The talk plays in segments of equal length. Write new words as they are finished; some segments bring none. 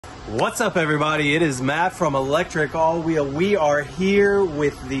What's up, everybody? It is Matt from Electric All Wheel. We are here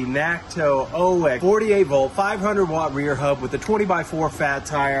with the Nakto OX 48 volt 500 watt rear hub with a 20x4 fat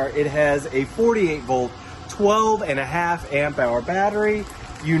tire. It has a 48 volt 12.5 amp hour battery.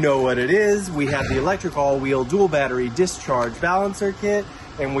 You know what it is. We have the Electric All Wheel dual battery discharge balancer kit,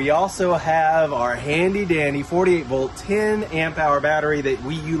 and we also have our handy dandy 48 volt 10 amp hour battery that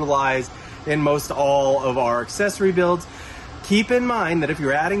we utilize in most all of our accessory builds. Keep in mind that if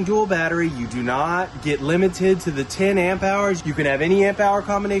you're adding dual battery, you do not get limited to the 10 amp hours. You can have any amp hour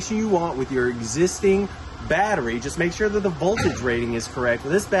combination you want with your existing battery. Just make sure that the voltage rating is correct.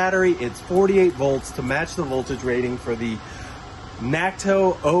 With this battery, it's 48 volts to match the voltage rating for the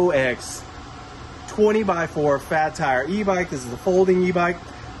Nakto OX 20x4 fat tire e-bike. This is a folding e-bike.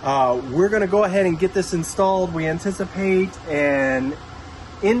 We're going to go ahead and get this installed. We anticipate an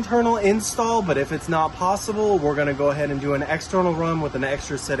internal install, but if it's not possible, we're going to go ahead and do an external run with an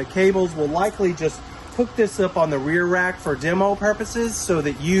extra set of cables. We'll likely just hook this up on the rear rack for demo purposes so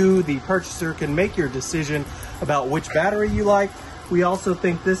that you, the purchaser, can make your decision about which battery you like. We also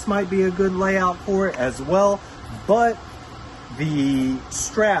think this might be a good layout for it as well, but the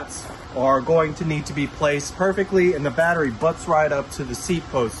straps are going to need to be placed perfectly, and the battery butts right up to the seat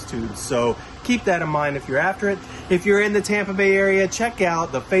post tube. So keep that in mind if you're after it. If you're in the Tampa Bay area, check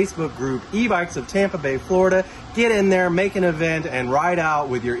out the Facebook group E-Bikes of Tampa Bay, Florida. Get in there, make an event, and ride out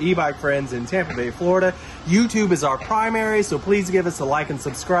with your e-bike friends in Tampa Bay, Florida. YouTube is our primary, so please give us a like and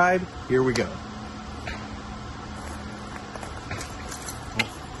subscribe. Here we go.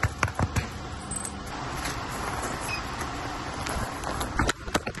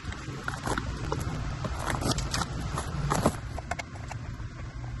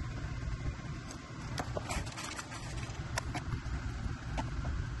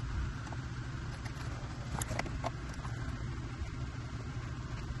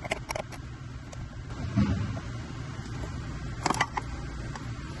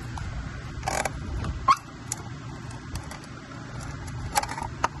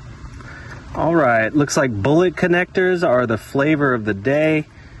 All right, looks like bullet connectors are the flavor of the day.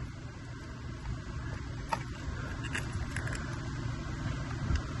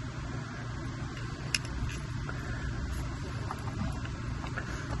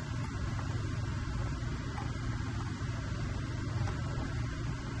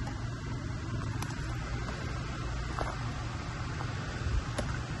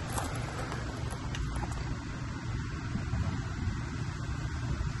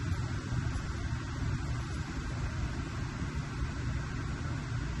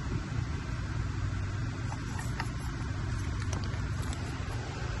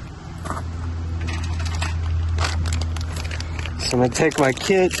 So I'm going to take my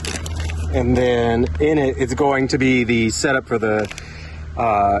kit, and then in it, it's going to be the setup for the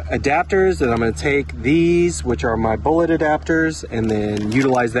adapters, and I'm going to take these, which are my bullet adapters, and then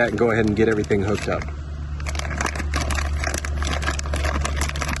utilize that and go ahead and get everything hooked up.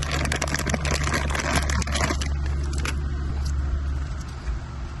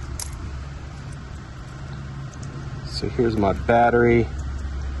 So here's my battery.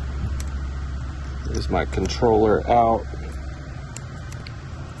 There's my controller out.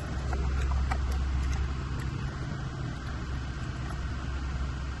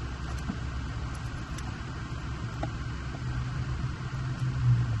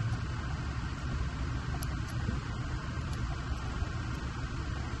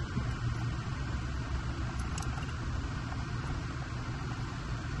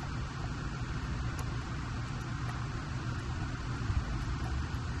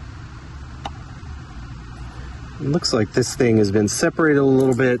 It looks like this thing has been separated a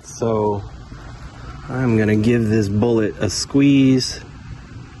little bit, so I'm gonna give this bullet a squeeze.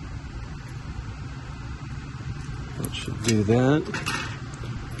 That should do that.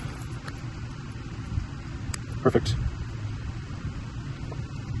 Perfect.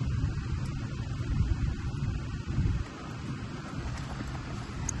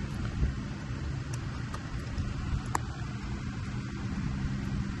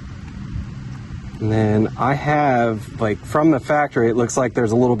 And then I have, like, from the factory, it looks like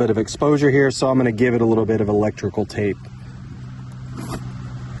there's a little bit of exposure here, so I'm going to give it a little bit of electrical tape.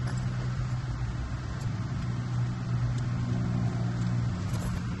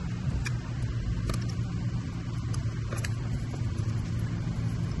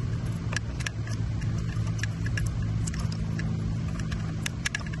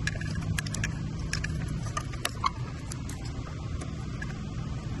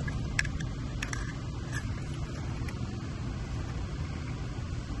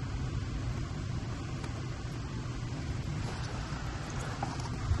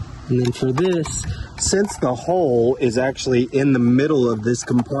 And then for this, since the hole is actually in the middle of this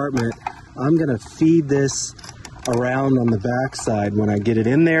compartment, I'm gonna feed this around on the back side when I get it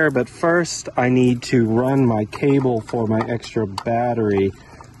in there. But first I need to run my cable for my extra battery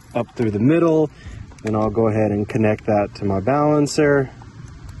up through the middle, and I'll go ahead and connect that to my balancer.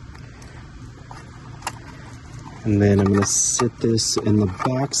 And then I'm going to sit this in the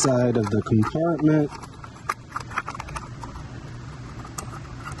back side of the compartment.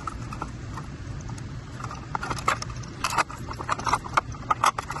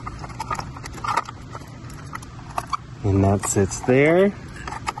 And that sits there.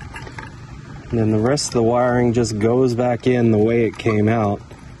 And then the rest of the wiring just goes back in the way it came out.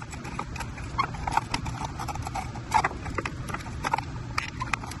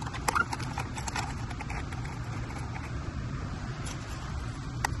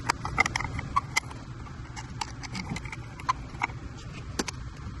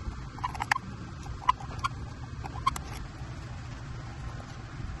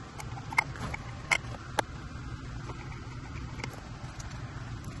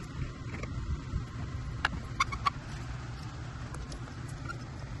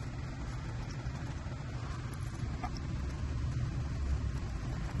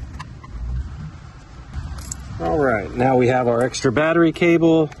 All right, now we have our extra battery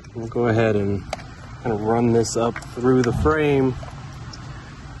cable. We'll go ahead and kind of run this up through the frame,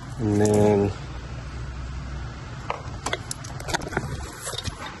 and then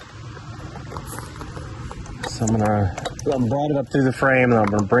I brought it up through the frame, and I'm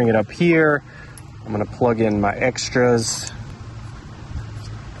gonna bring it up here. I'm gonna plug in my extras,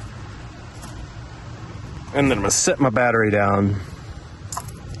 and then I'm gonna set my battery down.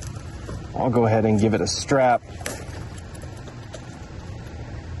 I'll go ahead and give it a strap.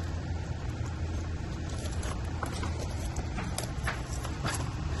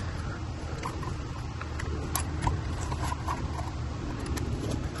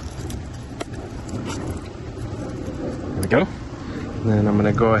 There we go. And then I'm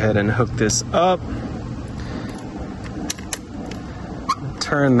going to go ahead and hook this up.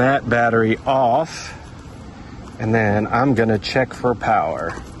 Turn that battery off. And then I'm going to check for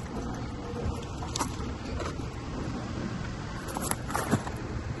power.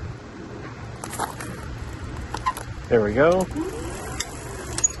 There we go.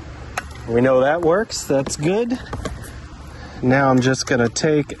 We know that works. That's good. Now I'm just going to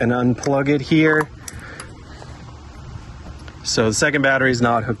take and unplug it here. So the second battery is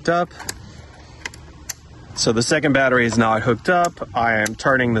not hooked up. I am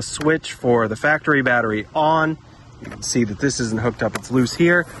turning the switch for the factory battery on. You can see that this isn't hooked up. It's loose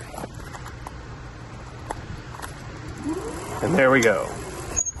here. And there we go.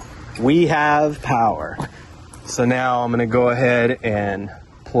 We have power. So now I'm going to go ahead and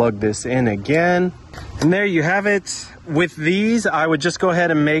plug this in again. And there you have it. With these, I would just go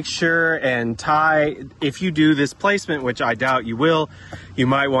ahead and make sure and tie, if you do this placement, which I doubt you will, you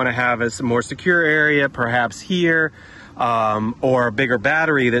might want to have a more secure area, perhaps here, or a bigger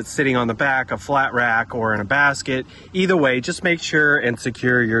battery that's sitting on the back, a flat rack, or in a basket. Either way, just make sure and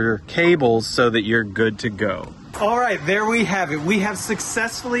secure your cables so that you're good to go. All right, there we have it. We have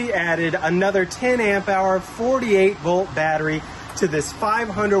successfully added another 10 amp hour, 48 volt battery to this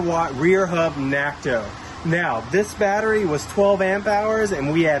 500 watt rear hub Nakto. Now, this battery was 12 amp hours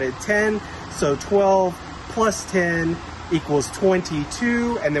and we added 10, so 12 plus 10 equals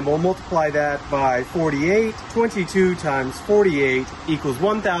 22, and then we'll multiply that by 48. 22 times 48 equals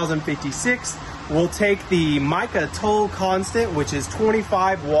 1,056. We'll take the mica toll constant, which is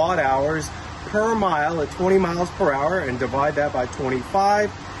 25 watt hours per mile at 20 miles per hour, and divide that by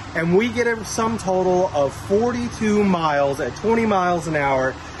 25, and we get a sum total of 42 miles at 20 miles an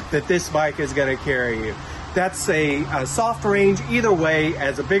hour that this bike is going to carry you. That's a soft range. Either way,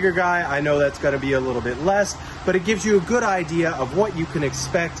 as a bigger guy, I know that's going to be a little bit less, but it gives you a good idea of what you can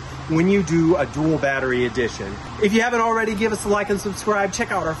expect when you do a dual battery edition. If you haven't already, give us a like and subscribe.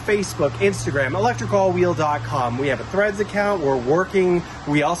 Check out our Facebook, Instagram, electricallwheel.com. We have a Threads account. We're working.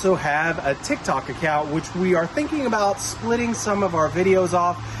 We also have a TikTok account, which we are thinking about splitting some of our videos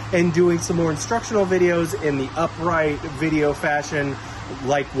off and doing some more instructional videos in the upright video fashion,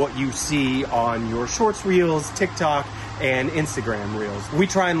 like what you see on your Shorts Reels, TikTok, and Instagram Reels. We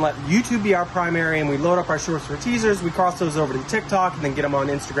try and let YouTube be our primary, and we load up our shorts for teasers. We cross those over to TikTok and then get them on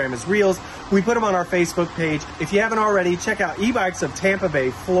Instagram as Reels. We put them on our Facebook page. If you haven't already, check out E-Bikes of Tampa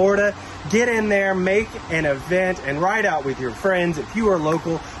Bay, Florida. Get in there, make an event, and ride out with your friends if you are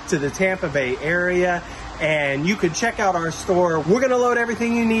local to the Tampa Bay area. And you can check out our store. We're going to load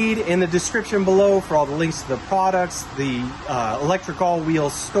everything you need in the description below for all the links to the products, the electric all-wheel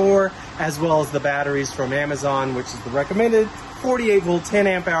store, as well as the batteries from Amazon, which is the recommended 48 volt 10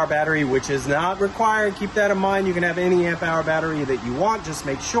 amp hour battery, which is not required. Keep that in mind. You can have any amp hour battery that you want. Just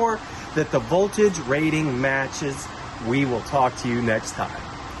make sure that the voltage rating matches. We will talk to you next time.